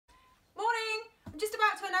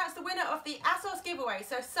announce the winner of the Assos giveaway.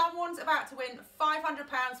 So someone's about to win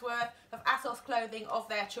 £500 worth of Assos clothing of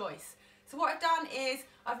their choice. So what I've done is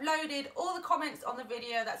I've loaded all the comments on the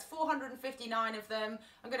video. That's 459 of them.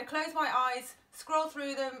 I'm going to close my eyes, scroll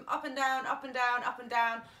through them, up and down, up and down, up and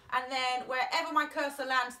down, and then wherever my cursor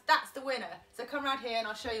lands, that's the winner. So come around here and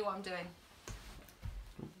I'll show you what I'm doing.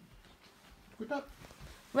 Good luck.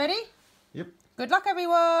 Ready? Yep. Good luck,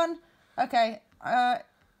 everyone. Okay.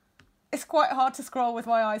 It's quite hard to scroll with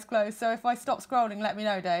my eyes closed, so if I stop scrolling, let me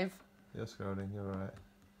know, Dave. You're scrolling, you're alright.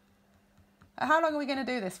 How long are we going to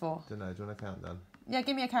do this for? Don't know, do you want a countdown? Yeah,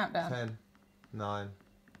 give me a countdown. 10, 9,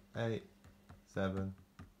 8, 7,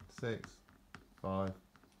 6, 5,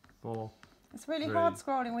 4. It's really 3, hard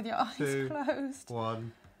scrolling with your eyes 2, closed.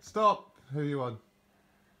 1. Stop! Who are you on?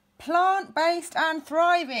 Plant-based and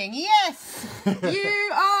thriving. Yes!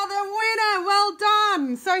 You are the winner. Well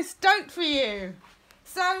done. So stoked for you.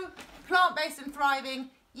 So, plant-based and thriving,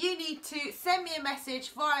 you need to send me a message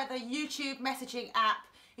via the YouTube messaging app.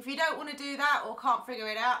 If you don't want to do that or can't figure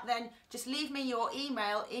it out, then just leave me your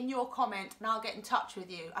email in your comment and I'll get in touch with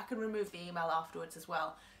you. I can remove the email afterwards as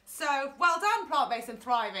well. So, well done, Plant-Based and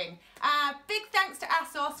Thriving. Big thanks to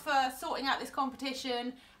Assos for sorting out this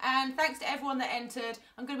competition, and thanks to everyone that entered.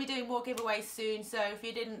 I'm going to be doing more giveaways soon, so if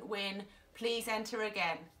you didn't win, please enter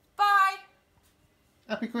again. Bye!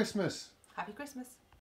 Happy Christmas! Happy Christmas.